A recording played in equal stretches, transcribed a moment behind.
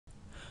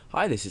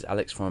Hi, this is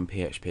Alex from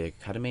PHP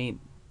Academy,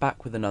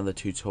 back with another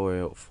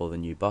tutorial for the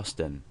new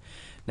Boston.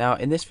 Now,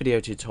 in this video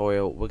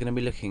tutorial, we're going to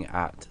be looking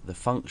at the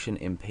function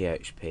in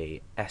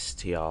PHP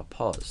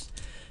strpos.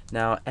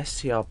 Now,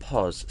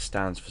 strpos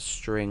stands for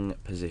string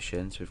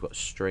position, so we've got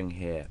string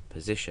here,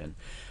 position.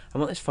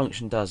 And what this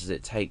function does is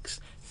it takes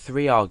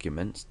three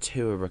arguments,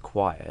 two are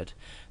required.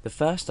 The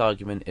first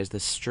argument is the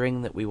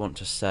string that we want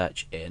to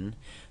search in.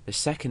 The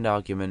second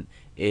argument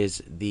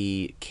is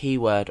the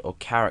keyword or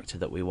character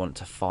that we want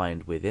to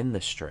find within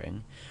the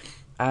string.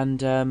 And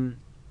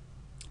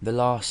the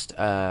last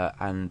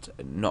and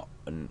not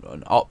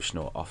an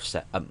optional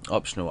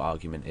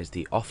argument is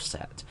the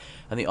offset,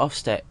 and the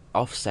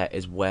offset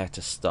is where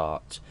to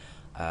start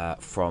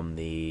from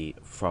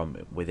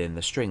within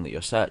the string that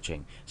you're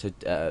searching.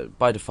 So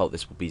by default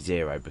this will be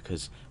 0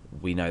 because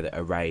we know that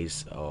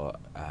arrays or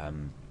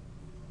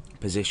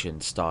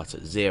positions start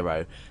at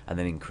 0 and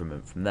then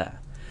increment from there.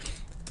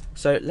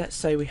 So let's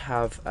say we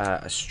have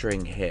a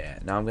string here.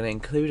 Now I'm going to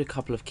include a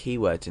couple of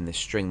keywords in this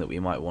string that we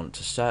might want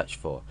to search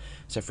for.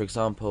 So for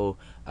example,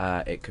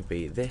 it could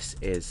be this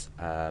is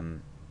a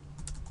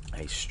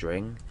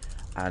string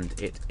and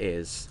it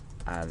is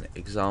an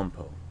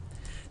example.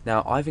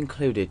 Now I've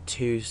included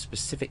two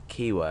specific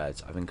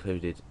keywords,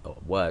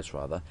 words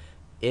rather,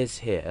 is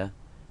here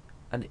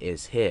and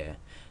is here.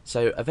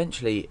 So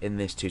eventually in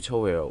this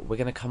tutorial we're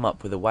going to come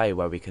up with a way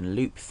where we can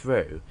loop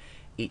through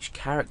each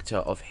character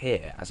of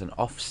here as an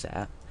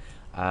offset,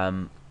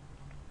 and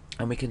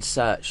we can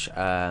search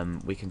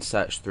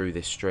through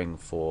this string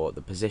for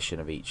the position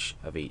of each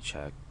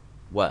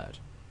word.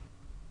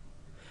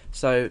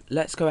 So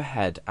let's go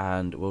ahead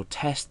and we'll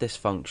test this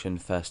function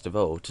first of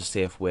all to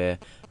see if we're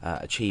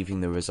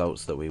achieving the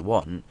results that we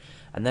want,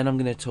 and then I'm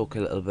going to talk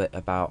a little bit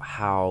about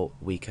how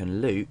we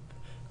can loop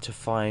to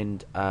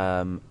find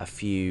a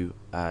few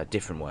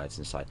different words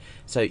inside.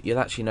 So you'll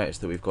actually notice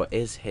that we've got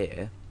is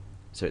here,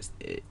 so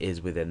it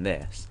is within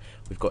this.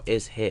 We've got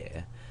is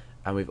here,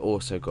 and we've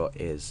also got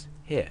is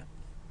here.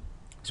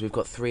 So we've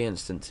got three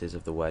instances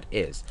of the word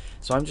is.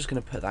 So I'm just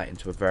going to put that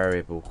into a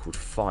variable called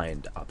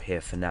find up here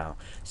for now,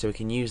 so we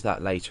can use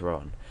that later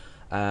on.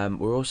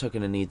 We're also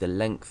going to need the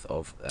length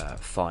of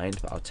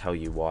find, but I'll tell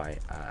you why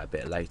a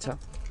bit later.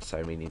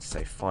 So we need to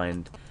say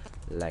find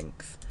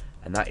length,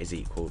 and that is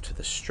equal to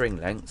the string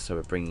length. So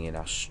we're bringing in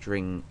our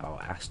string,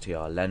 our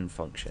strlen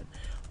function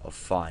of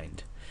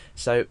find.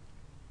 So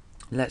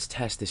let's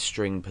test this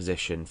string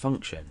position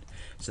function.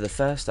 So the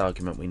first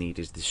argument we need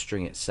is the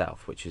string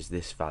itself, which is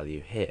this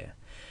value here.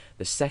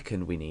 The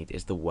second we need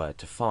is the word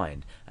to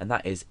find, and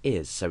that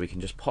is, so we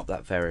can just pop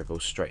that variable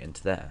straight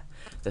into there.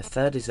 The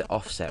third is the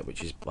offset,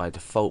 which is by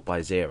default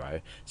by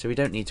 0, so we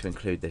don't need to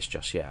include this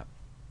just yet.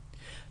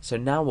 So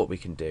now what we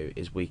can do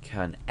is we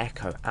can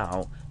echo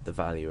out the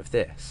value of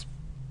this.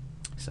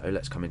 So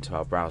let's come into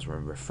our browser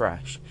and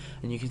refresh,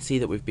 and you can see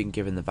that we've been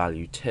given the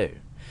value 2.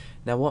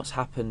 Now what's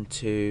happened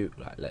to,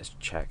 let's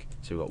check,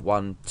 so we've got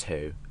 1,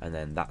 2, and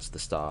then that's the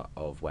start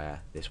of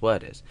where this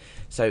word is.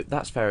 So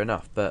that's fair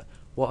enough, but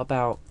what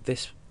about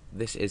this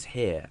is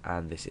here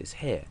and this is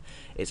here?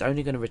 It's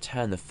only going to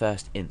return the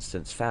first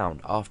instance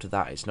found. After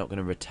that it's not going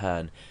to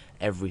return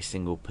every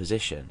single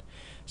position.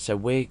 So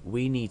we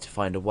need to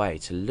find a way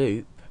to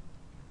loop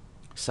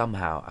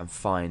somehow and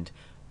find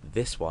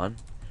this one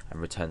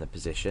and return the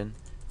position,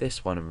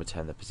 this one and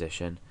return the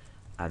position,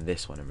 and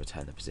this one and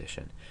return the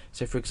position.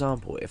 So for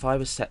example, if I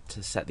was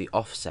set the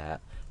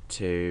offset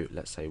to,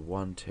 let's say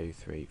 1, 2,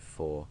 3,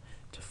 4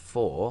 to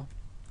 4,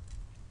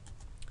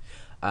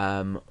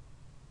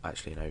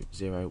 actually no,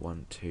 0,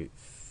 1, 2,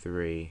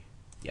 3,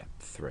 yeah,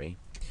 3,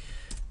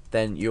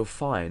 then you'll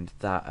find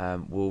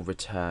that we'll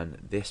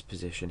return this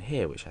position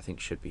here, which I think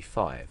should be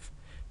 5.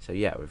 So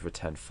yeah, we've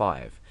returned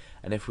 5.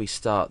 And if we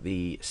start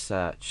the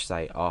search,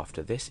 say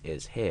after this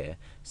is here,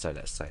 so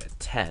let's say at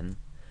 10,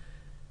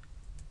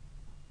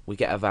 we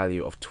get a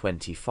value of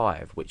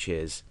 25, which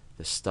is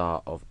the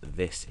start of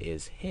this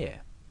is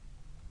here.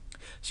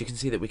 So you can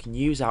see that we can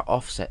use our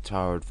offset to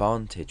our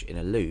advantage in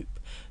a loop.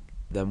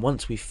 Then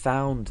once we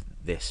found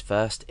this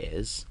first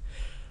is,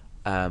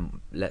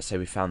 let's say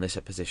we found this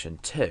at position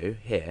 2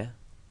 here,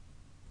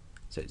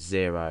 so it's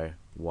 0,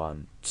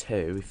 1,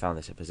 2, we found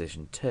this at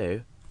position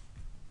 2,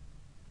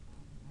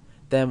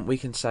 then we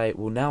can say,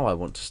 well, now I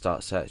want to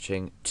start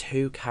searching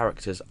 2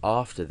 characters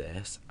after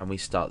this, and we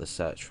start the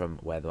search from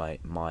where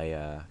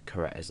my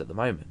caret is at the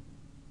moment,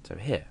 so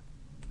here.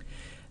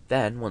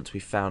 Then once we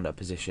found a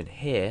position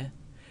here,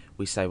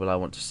 we say, well, I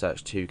want to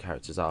search 2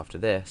 characters after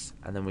this,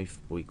 and then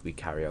we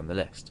carry on the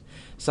list.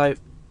 So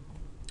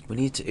we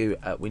need to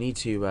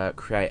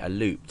create a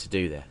loop to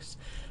do this.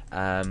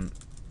 So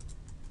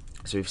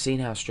we've seen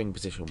how string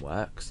position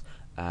works.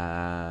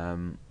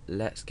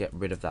 Let's get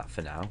rid of that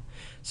for now.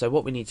 So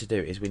what we need to do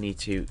is we need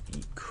to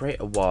create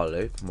a while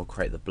loop, and we'll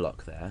create the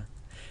block there.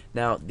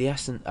 Now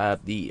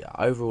the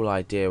overall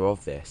idea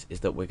of this is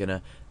that we're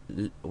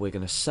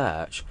gonna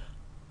search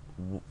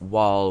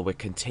while we're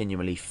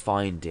continually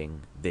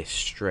finding this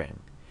string.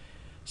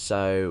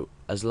 So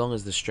as long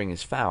as the string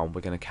is found,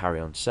 we're going to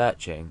carry on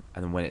searching,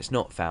 and then when it's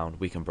not found,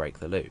 we can break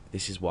the loop.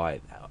 This is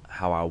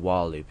how our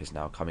while loop is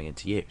now coming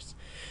into use.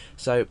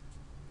 So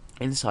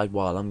inside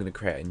while, I'm going to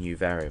create a new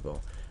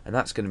variable, and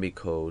that's going to be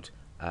called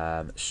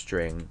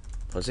string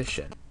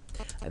position,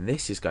 and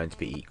this is going to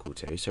be equal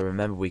to, so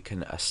remember we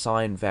can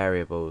assign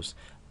variables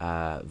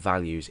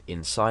values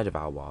inside of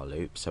our while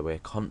loop, so we're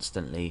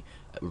constantly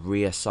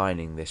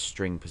reassigning this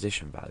string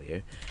position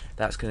value.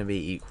 That's going to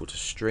be equal to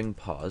string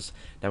pos.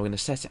 Now we're going to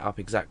set it up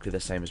exactly the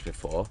same as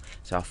before.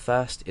 So our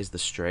first is the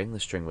string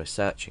we're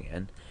searching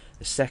in.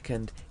 The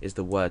second is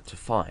the word to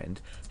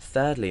find.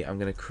 Thirdly, I'm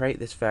going to create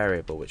this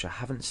variable which I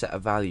haven't set a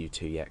value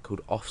to yet,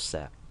 called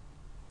offset.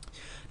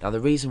 Now the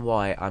reason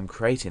why I'm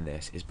creating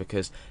this is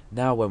because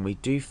now when we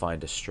do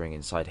find a string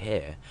inside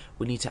here,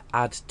 we need to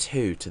add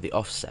 2 to the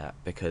offset,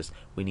 because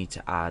we need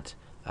to add,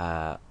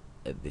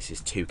 this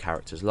is 2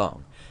 characters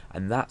long,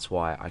 and that's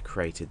why I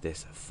created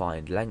this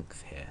find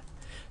length here.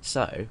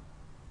 So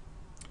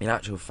in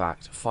actual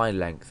fact, find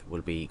length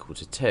will be equal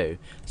to 2,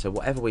 so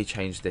whatever we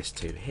change this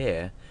to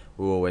here,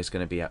 we're always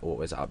going to be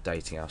always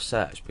updating our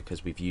search,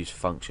 because we've used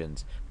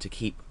functions to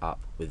keep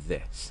up with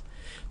this.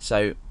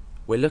 So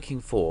we're looking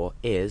for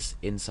is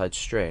inside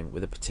string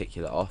with a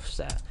particular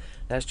offset.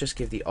 Let's just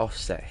give the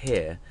offset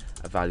here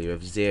a value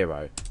of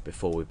 0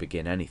 before we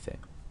begin anything.